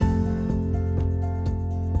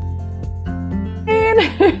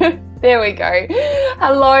in. There we go.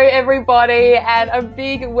 Hello, everybody, and a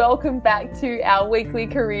big welcome back to our weekly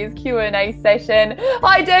careers Q&A session.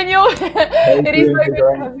 Hi, Daniel. It is so good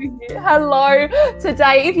to have you here. Hello.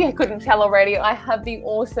 Today, if you couldn't tell already, I have the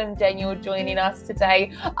awesome Daniel joining us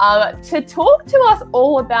today to talk to us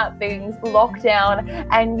all about things lockdown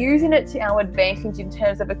and using it to our advantage in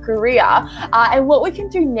terms of a career and what we can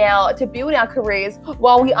do now to build our careers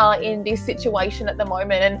while we are in this situation at the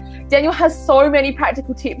moment. And Daniel has so many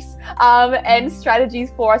practical tips and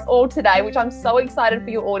strategies for us all today, which I'm so excited for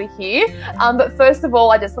you all to hear. But first of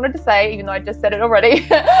all, I just wanted to say, even though I just said it already,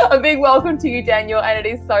 a big welcome to you, Daniel, and it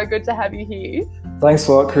is so good to have you here. Thanks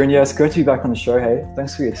a lot, Corinne. Yeah, it's great to be back on the show. Hey,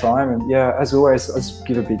 thanks for your time. And yeah, as always, let's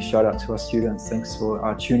give a big shout out to our students. Thanks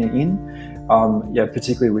for tuning in. Yeah,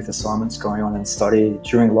 particularly with assignments going on and study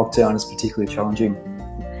during lockdown is particularly challenging.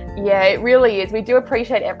 Yeah, it really is. We do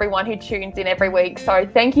appreciate everyone who tunes in every week. So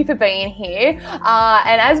thank you for being here.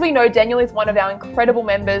 And as we know, Daniel is one of our incredible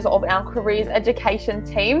members of our careers education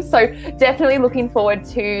team. So definitely looking forward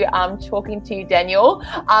to talking to you, Daniel.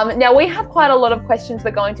 Now, we have quite a lot of questions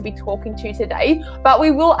we're going to be talking to today, but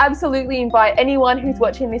we will absolutely invite anyone who's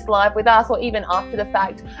watching this live with us or even after the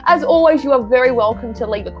fact. As always, you are very welcome to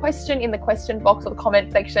leave a question in the question box or the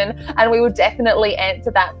comment section, and we will definitely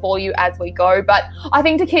answer that for you as we go. But I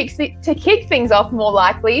think to kick things off more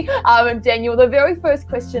likely, Daniel, the very first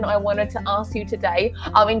question I wanted to ask you today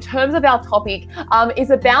in terms of our topic is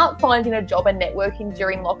about finding a job and networking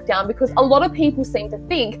during lockdown, because a lot of people seem to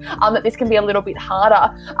think that this can be a little bit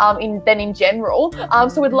harder than in general.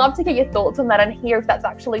 So we'd love to get your thoughts on that and hear if that's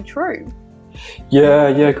actually true.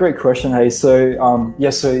 Yeah, great question. Hey, so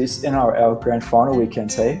so it's in our grand final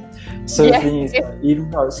weekend, hey. So the thing is, even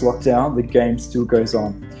though it's lockdown, the game still goes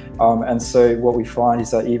on. And so what we find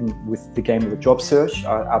is that even with the game of the job search,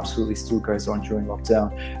 absolutely still goes on during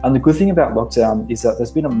lockdown. And the good thing about lockdown is that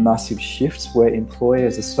there's been a massive shift where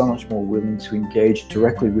employers are so much more willing to engage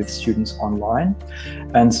directly with students online.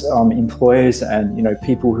 And employers and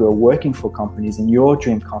people who are working for companies in your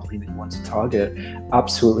dream company that you want to target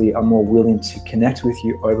absolutely are more willing to connect with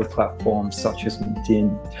you over platforms such as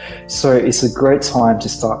LinkedIn. So it's a great time to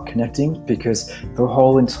start connecting because the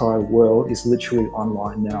whole entire world is literally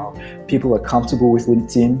online now. People are comfortable with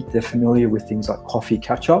LinkedIn. They're familiar with things like coffee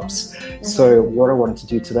catch-ups. Mm-hmm. So what I wanted to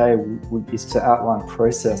do today is to outline a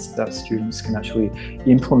process that students can actually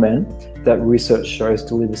implement that research shows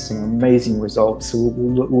delivers some amazing results. So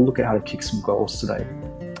we'll look at how to kick some goals today.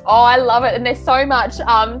 Oh, I love it. And there's so much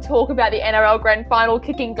talk about the NRL Grand Final,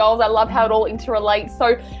 kicking goals. I love how it all interrelates.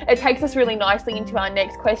 So it takes us really nicely into our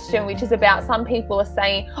next question, which is about some people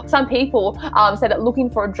say that looking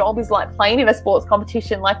for a job is like playing in a sports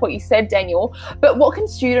competition, like what you said, Daniel. But what can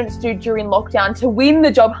students do during lockdown to win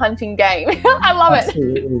the job hunting game? I love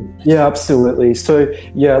it. Yeah, absolutely. So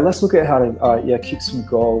yeah, let's look at how to kick some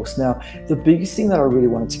goals. Now, the biggest thing that I really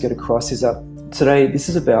wanted to get across is that today this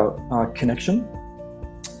is about connection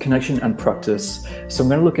and practice. So I'm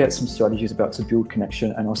going to look at some strategies about to build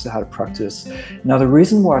connection and also how to practice. Now, the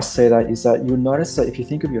reason why I say that is that you'll notice that if you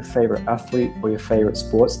think of your favorite athlete or your favorite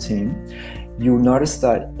sports team, you'll notice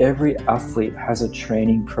that every athlete has a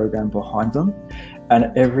training program behind them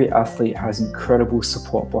and every athlete has incredible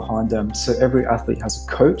support behind them. So every athlete has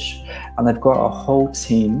a coach and they've got a whole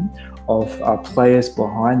team of players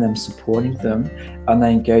behind them supporting them, and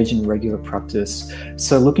they engage in regular practice.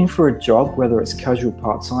 So looking for a job, whether it's casual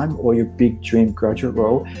part-time or your big dream graduate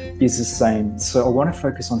role, is the same. So I want to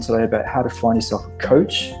focus on today about how to find yourself a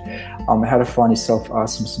coach, how to find yourself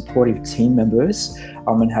some supportive team members,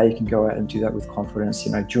 and how you can go out and do that with confidence,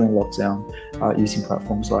 during lockdown, using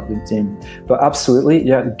platforms like LinkedIn. But absolutely,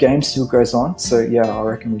 yeah, the game still goes on. So yeah, I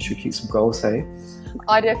reckon we should kick some goals, hey?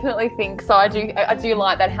 I definitely think so. I do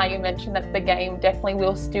like that, how you mentioned that the game definitely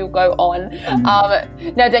will still go on.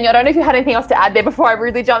 Now, Daniel, I don't know if you had anything else to add there before I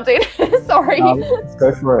really jumped in. Sorry. Let's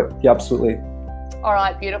go for it. Yeah, absolutely. All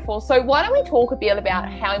right, beautiful. So why don't we talk a bit about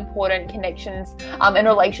how important connections and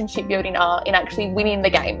relationship building are in actually winning the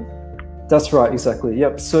game? That's right, exactly.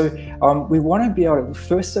 Yep. So we want to be able to, the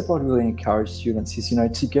first step I'd really encourage students is,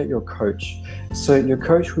 to get your coach. So your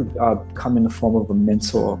coach would come in the form of a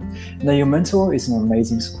mentor. Now, your mentor is an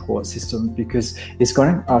amazing support system because it's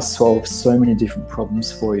going to solve so many different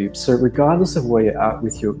problems for you. So regardless of where you're at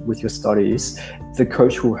with your studies, the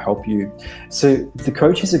coach will help you. So the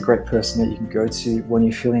coach is a great person that you can go to when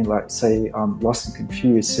you're feeling like, say, lost and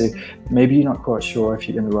confused. So maybe you're not quite sure if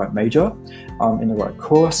you're in the right major, in the right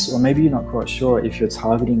course, or maybe you're not quite sure if you're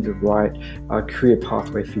targeting the right career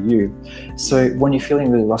pathway for you. So when you're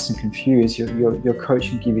feeling really lost and confused, your coach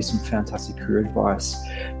can give you some fantastic career advice.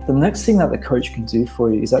 The next thing that the coach can do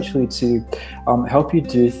for you is actually to help you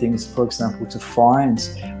do things, for example, to find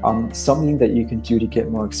something that you can do to get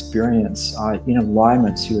more experience in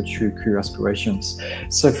alignment to your true career aspirations.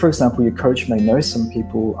 So for example, your coach may know some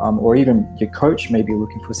people, or even your coach may be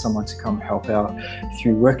looking for someone to come help out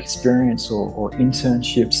through work experience or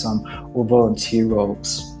internships or volunteer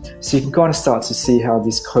roles. So you can kind of start to see how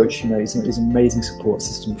this coach, is an amazing support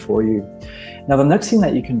system for you. Now, the next thing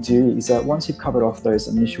that you can do is that once you've covered off those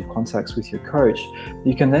initial contacts with your coach,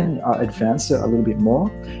 you can then advance it a little bit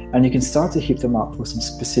more, and you can start to hit them up for some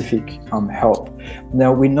specific help.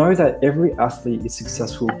 Now, we know that every athlete is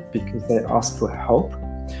successful because they ask for help.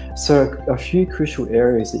 So a few crucial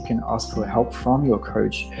areas that you can ask for help from your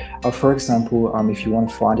coach are, for example, if you want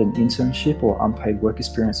to find an internship or unpaid work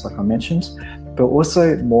experience, like I mentioned, but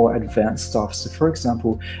also more advanced stuff. So for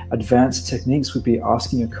example, advanced techniques would be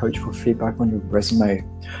asking your coach for feedback on your resume,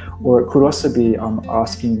 or it could also be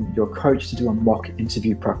asking your coach to do a mock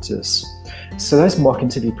interview practice. So those mock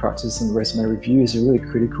interview practice and resume reviews are really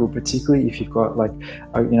critical, particularly if you've got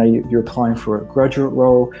you're applying for a graduate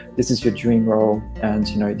role, this is your dream role, and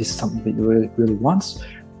this is something that you really, really want.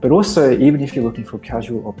 But also, even if you're looking for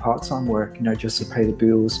casual or part-time work, just to pay the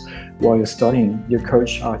bills while you're studying, your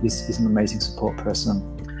coach is an amazing support person.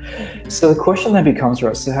 So the question then becomes,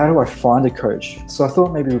 right, so how do I find a coach? So I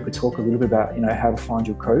thought maybe we could talk a little bit about, how to find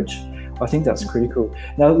your coach. I think that's critical.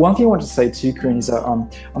 Now, one thing I want to say too, Corinne, is that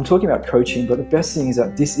I'm talking about coaching, but the best thing is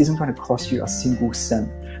that this isn't going to cost you a single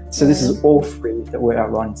cent. So this is all free that we're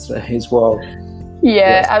outlining today as well.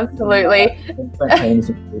 Yeah, absolutely.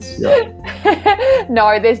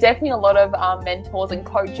 No, there's definitely a lot of mentors and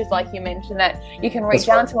coaches, like you mentioned, that you can reach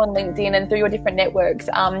out to on LinkedIn and through your different networks.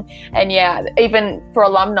 And yeah, even for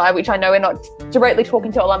alumni, which I know we're not directly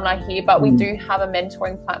talking to alumni here, but we do have a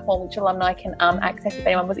mentoring platform which alumni can access. If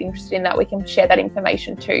anyone was interested in that, we can share that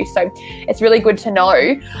information too. So it's really good to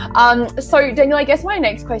know. So Daniel, I guess my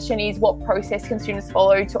next question is, what process can students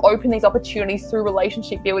follow to open these opportunities through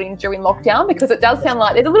relationship building during lockdown? Because it does sound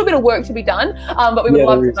like there's a little bit of work to be done, but we would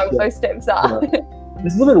love to know what those steps are. Yeah.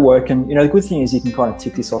 There's a little bit of work, and the good thing is you can kind of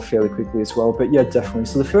tick this off fairly quickly as well. But yeah, definitely.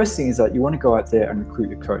 So the first thing is that you want to go out there and recruit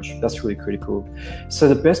your coach. That's really critical. So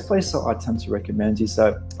the best place that I tend to recommend is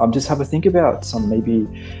that just have a think about maybe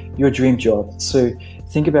your dream job. So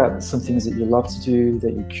think about some things that you love to do,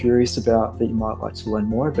 that you're curious about, that you might like to learn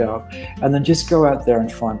more about, and then just go out there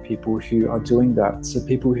and find people who are doing that. So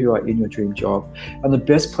people who are in your dream job. And the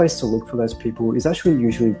best place to look for those people is actually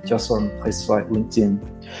usually just on places like LinkedIn.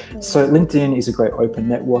 So LinkedIn is a great open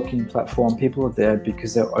networking platform. People are there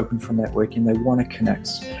because they're open for networking. They want to connect.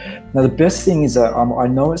 Now, the best thing is that I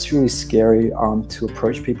know it's really scary to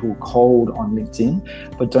approach people cold on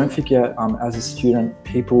LinkedIn, but don't forget, as a student,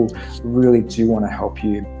 people really do want to help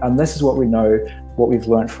you. And this is what we know, what we've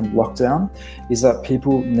learned from lockdown, is that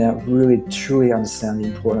people now really truly understand the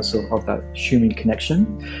importance of that human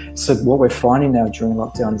connection. So what we're finding now during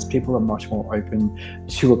lockdown is people are much more open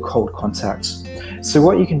to a cold contact. So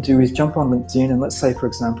what you can do is jump on LinkedIn, and let's say, for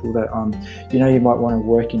example, that you might want to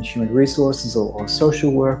work in human resources or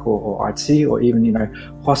social work or IT, or even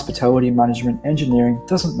hospitality management, engineering,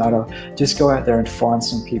 doesn't matter. Just go out there and find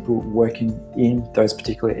some people working in those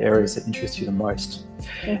particular areas that interest you the most.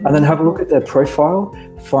 And then have a look at their profile,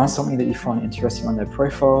 find something that you find interesting on their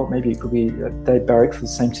profile. Maybe it could be they barracked for the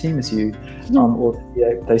same team as you, or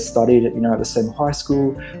they studied at the same high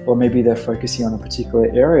school, or maybe they're focusing on a particular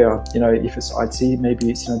area. If it's IT, maybe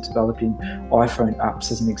it's developing iPhone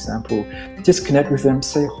apps as an example. Just connect with them,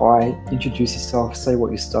 say hi, introduce yourself, say what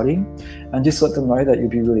you're studying, and just let them know that you'd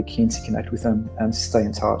be really keen to connect with them and to stay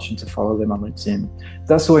in touch and to follow them on LinkedIn.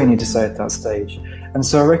 That's all you need to say at that stage. And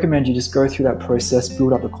so I recommend you just go through that process,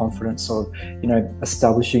 build up the confidence of,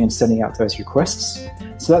 establishing and sending out those requests.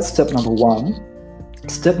 So that's step number one.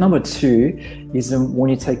 Step number two is when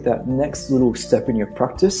you take that next little step in your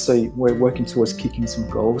practice. So we're working towards kicking some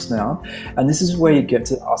goals now. And this is where you get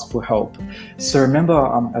to ask for help. So remember,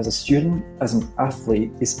 as a student, as an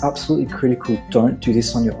athlete, it's absolutely critical. Don't do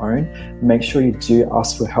this on your own. Make sure you do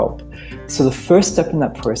ask for help. So the first step in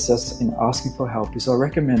that process in asking for help is I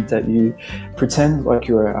recommend that you pretend like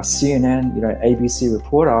you're a CNN, ABC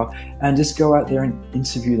reporter, and just go out there and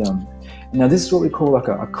interview them. Now, this is what we call like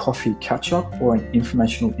a coffee catch-up or an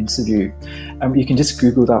informational interview. And you can just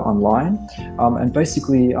Google that online. And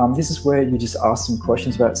basically, this is where you just ask some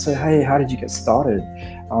questions about, so, hey, how did you get started?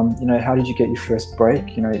 How did you get your first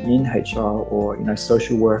break, in HR or,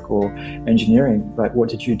 social work or engineering? Like, what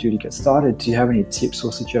did you do to get started? Do you have any tips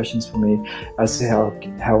or suggestions for me as to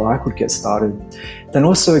how I could get started? Then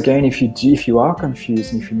also, again, if you are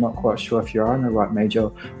confused and if you're not quite sure if you are in the right major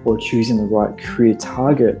or choosing the right career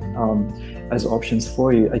target as options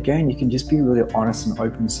for you, again, you can just be really honest and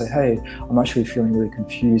open and say, hey, I'm actually feeling really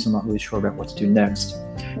confused. I'm not really sure about what to do next.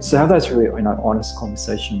 So have those really honest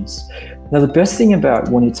conversations. Now, the best thing about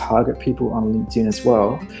when you target people on LinkedIn as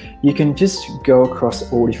well, you can just go across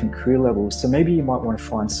all different career levels. So maybe you might want to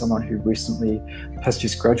find someone who recently has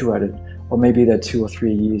just graduated, or maybe they're 2 or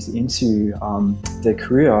 3 years into their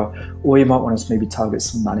career, or you might want to maybe target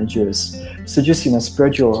some managers. So just,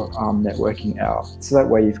 spread your networking out. So that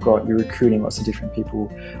way you're recruiting lots of different people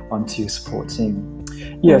onto your support team.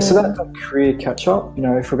 Yeah, so that career catch-up,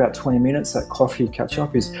 for about 20 minutes, that coffee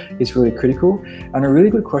catch-up is really critical. And a really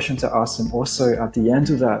good question to ask them also at the end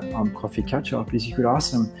of that coffee catch-up is you could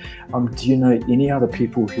ask them, do you know any other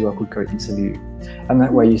people who I could go interview? And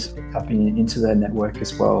that way you're sort of tapping into their network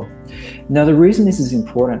as well. Now, the reason this is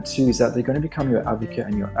important too is that they're going to become your advocate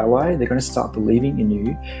and your ally. They're going to start believing in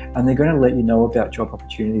you, and they're going to let you know about job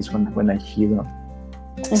opportunities when they hear them.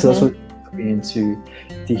 So that's what into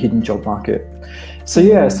the hidden job market. So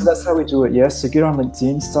so that's how we do it. So get on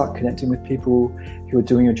LinkedIn, start connecting with people who are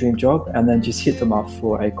doing your dream job, and then just hit them up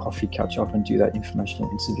for a coffee catch up and do that informational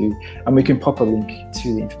interview. And we can pop a link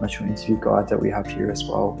to the informational interview guide that we have here as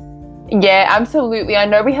well. Yeah, absolutely. I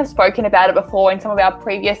know we have spoken about it before in some of our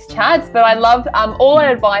previous chats, but I love all our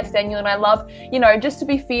advice, Daniel, and I love, just to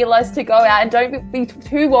be fearless, to go out and don't be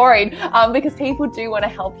too worried because people do want to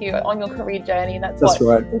help you on your career journey, and that's what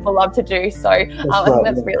right. people love to do. So I think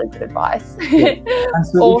that's really good advice. And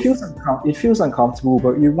so it feels uncomfortable,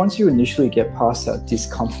 but once you initially get past that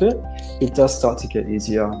discomfort, it does start to get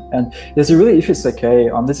easier. And there's if it's okay,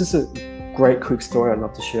 this is a great quick story I'd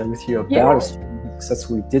love to share with you about a student who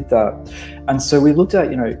successfully did that. And so we looked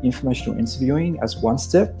at informational interviewing as one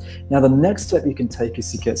step. Now the next step you can take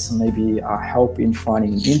is to get some maybe help in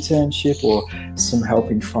finding an internship, or some help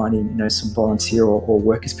in finding some volunteer or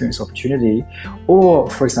work experience opportunity, or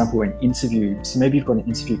for example an interview. So maybe you've got an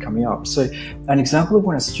interview coming up. So an example of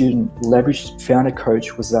when a student found a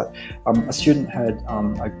coach was that a student had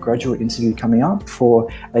a graduate interview coming up for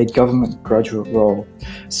a government graduate role.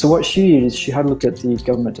 So what she did is she had a look at the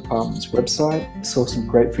government department's website, saw some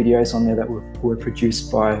great videos on there that were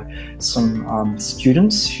produced by some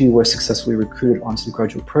students who were successfully recruited onto the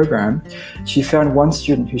graduate program. She found one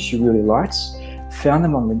student who she really liked, found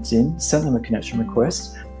them on LinkedIn, sent them a connection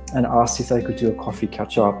request, and asked if they could do a coffee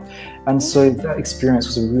catch-up. And so that experience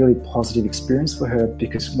was a really positive experience for her,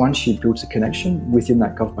 because one, she built a connection within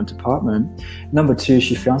that government department. Number two,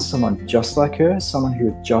 she found someone just like her, someone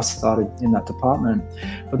who had just started in that department.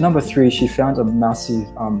 But number three, she found a massive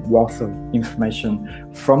wealth of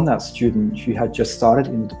information from that student who had just started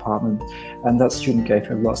in the department, and that student gave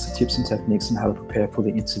her lots of tips and techniques on how to prepare for the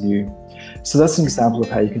interview. So that's an example of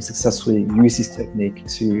how you can successfully use this technique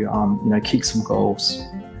to kick some goals.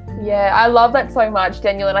 Yeah, I love that so much,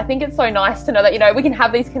 Daniel. And I think it's so nice to know that, we can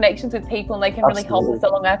have these connections with people and they can really help us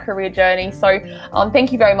along our career journey. So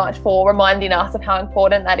thank you very much for reminding us of how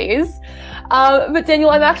important that is. But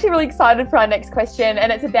Daniel, I'm actually really excited for our next question,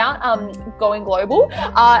 and it's about going global.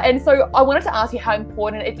 And so I wanted to ask you how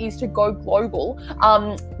important it is to go global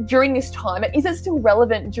during this time. And is it still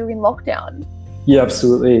relevant during lockdown? Yeah,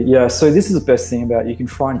 absolutely. Yeah, so this is the best thing about it. You can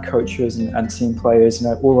find coaches and team players,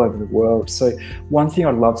 all over the world. So one thing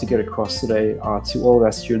I'd love to get across today to all of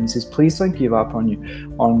our students is please don't give up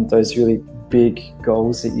on those really big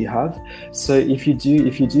goals that you have. So if you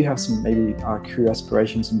do have some maybe career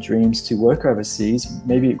aspirations and dreams to work overseas,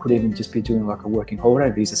 maybe it could even just be doing like a working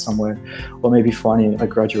holiday visa somewhere, or maybe finding a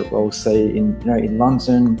graduate role, say in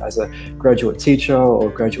London as a graduate teacher or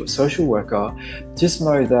graduate social worker. Just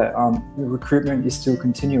know that recruitment is still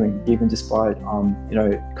continuing even despite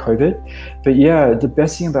COVID. But yeah, the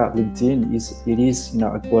best thing about LinkedIn is it is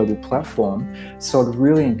a global platform. So I'd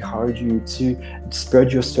really encourage you to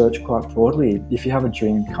spread your search quite broadly. globally. If you have a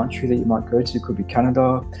dream country that you might go to, it could be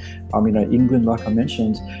Canada, England, like I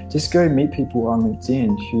mentioned. Just go meet people on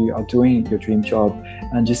LinkedIn who are doing your dream job,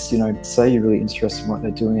 and just say you're really interested in what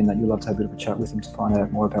they're doing and that you'd love to have a bit of a chat with them to find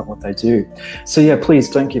out more about what they do. So yeah, please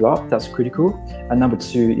don't give up. That's critical. And number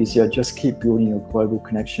 2 is just keep building your global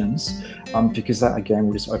connections, because that again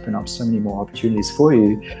will just open up so many more opportunities for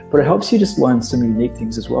you. But it helps you just learn some unique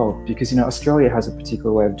things as well, because Australia has a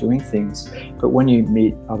particular way of doing things, but when you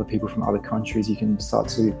meet other people from other countries, you can start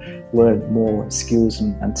to learn more skills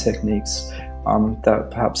and techniques that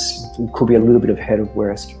perhaps could be a little bit ahead of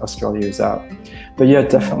where Australia is at. But yeah,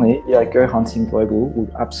 definitely, go hunting global.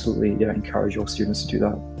 Would absolutely encourage your students to do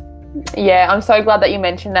that. Yeah, I'm so glad that you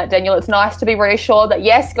mentioned that, Daniel. It's nice to be reassured that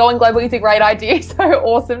yes, going global is a great idea. So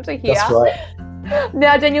awesome to hear. That's right.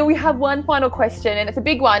 Now, Daniel, we have one final question, and it's a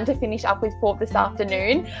big one to finish up with for this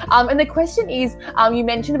afternoon. And the question is, you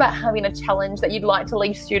mentioned about having a challenge that you'd like to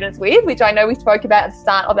leave students with, which I know we spoke about at the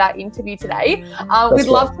start of our interview today. We'd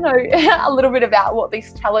love to know a little bit about what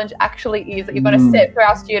this challenge actually is that you're going to set for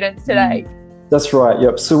our students today. That's right.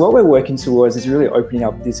 Yep. So what we're working towards is really opening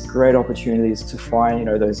up these great opportunities to find,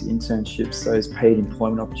 those internships, those paid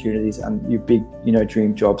employment opportunities, and your big,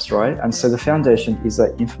 dream jobs, right? And so the foundation is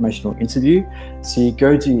that informational interview. So you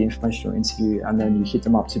go do your informational interview, and then you hit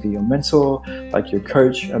them up to be your mentor, like your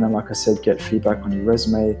coach, and then, like I said, get feedback on your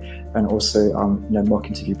resume, and also, mock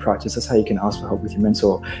interview practice. That's how you can ask for help with your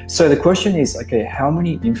mentor. So the question is, okay, how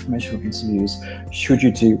many informational interviews should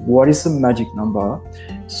you do? What is the magic number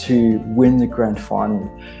to win the grand final?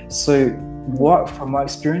 So from my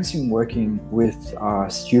experience in working with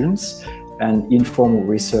students and informal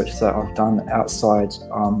research that I've done outside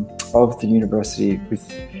of the university with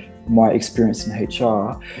my experience in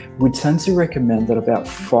HR, we tend to recommend that about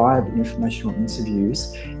 5 informational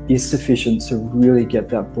interviews is sufficient to really get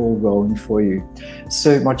that ball rolling for you.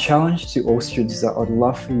 So my challenge to all students is that I'd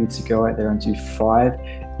love for you to go out there and do 5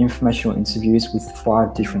 informational interviews with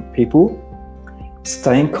 5 different people,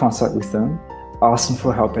 stay in contact with them, ask them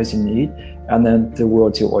for help as you need, and then the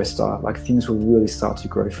world's your oyster. Like, things will really start to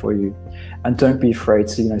grow for you. And don't be afraid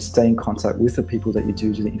to stay in contact with the people that you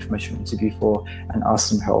do the informational interview for and ask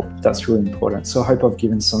them help. That's really important. So I hope I've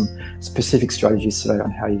given some specific strategies today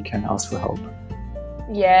on how you can ask for help.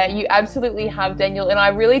 Yeah, you absolutely have, Daniel. And I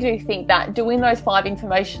really do think that doing those 5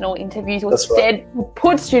 informational interviews will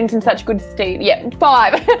put students in such good stead. Yeah,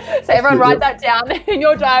 5. So everyone write that down in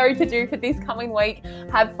your diary to do for this coming week.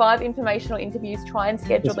 Have 5 informational interviews. Try and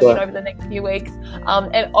schedule them in over the next few weeks.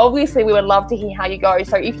 And obviously, we would love to hear how you go.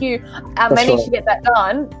 So if you manage to get that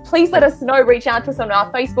done, please let us know. Reach out to us on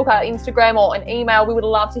our Facebook, our Instagram, or an email. We would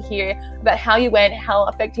love to hear about how you went, how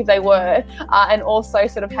effective they were, and also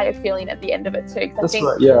sort of how you're feeling at the end of it too.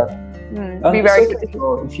 Right, yeah. Be very good.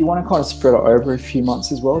 If you want to kind of spread it over a few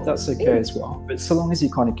months as well, that's okay as well. But so long as you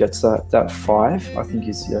kind of get to that 5, I think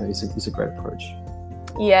is a great approach.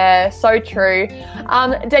 Yeah, so true.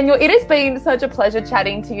 Daniel, it has been such a pleasure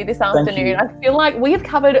chatting to you this afternoon. I feel like we have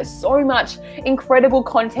covered so much incredible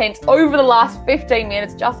content over the last 15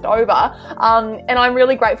 minutes, just over. And I'm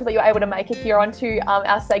really grateful that you're able to make it here onto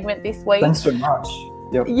our segment this week. Thanks so much.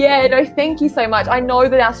 Yep. Yeah, no, thank you so much. I know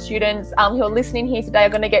that our students who are listening here today are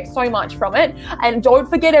going to get so much from it. And don't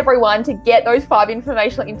forget, everyone, to get those 5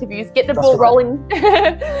 informational interviews. Get the ball rolling,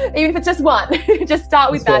 even if it's just 1. Just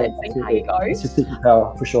start with that and see how you go. It's just the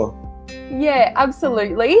power, for sure. Yeah,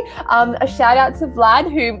 absolutely. A shout out to Vlad,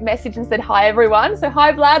 who messaged and said hi, everyone. So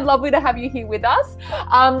hi, Vlad. Lovely to have you here with us.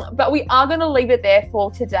 But we are going to leave it there for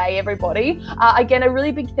today, everybody. Again, a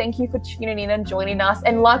really big thank you for tuning in and joining us.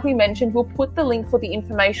 And like we mentioned, we'll put the link for the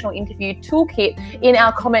informational interview toolkit in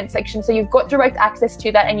our comment section. So you've got direct access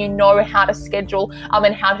to that and you know how to schedule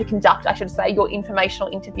and how to conduct, I should say, your informational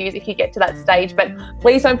interviews if you get to that stage. But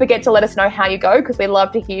please don't forget to let us know how you go, because we'd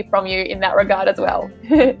love to hear from you in that regard as well.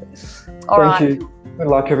 All right. Thank you. Good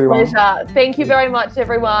luck, everyone. Pleasure. Thank you very much,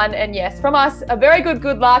 everyone. And yes, from us, a very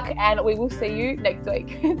good luck, and we will see you next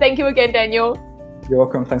week. Thank you again, Daniel. You're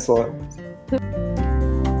welcome. Thanks a lot.